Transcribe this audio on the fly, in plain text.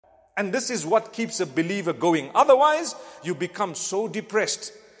And this is what keeps a believer going. Otherwise, you become so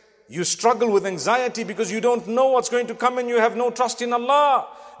depressed. You struggle with anxiety because you don't know what's going to come and you have no trust in Allah.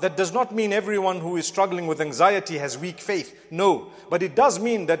 That does not mean everyone who is struggling with anxiety has weak faith. No, but it does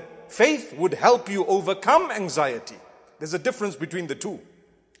mean that faith would help you overcome anxiety. There's a difference between the two.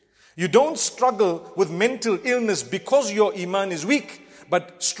 You don't struggle with mental illness because your iman is weak,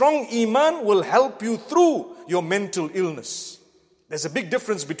 but strong iman will help you through your mental illness. There's a big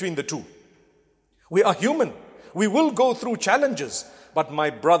difference between the two. We are human. We will go through challenges. But my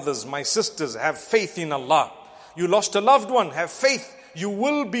brothers, my sisters, have faith in Allah. You lost a loved one, have faith. You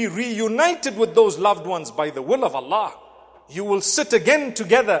will be reunited with those loved ones by the will of Allah. You will sit again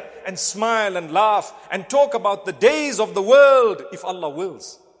together and smile and laugh and talk about the days of the world if Allah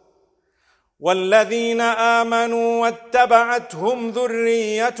wills. وَالَّذِينَ آمَنُوا وَاتَّبَعَتْهُمْ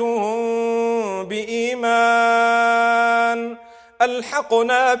ذُرِّيَّتُهُمْ بِإِيمَانٍ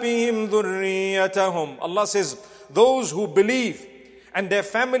أَلْحَقْنَا بِهِمْ ذُرِّيَّتَهُمْ. Allah says, those who believe and their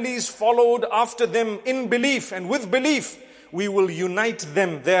families followed after them in belief and with belief, we will unite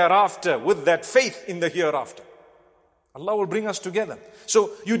them thereafter with that faith in the hereafter. Allah will bring us together. So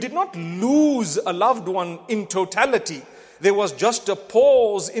you did not lose a loved one in totality. There was just a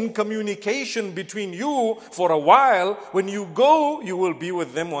pause in communication between you for a while. When you go, you will be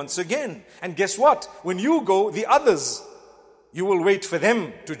with them once again. And guess what? When you go, the others, you will wait for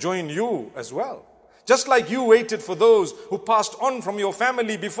them to join you as well. Just like you waited for those who passed on from your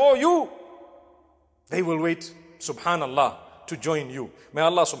family before you, they will wait, subhanallah, to join you. May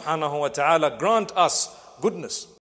Allah subhanahu wa ta'ala grant us goodness.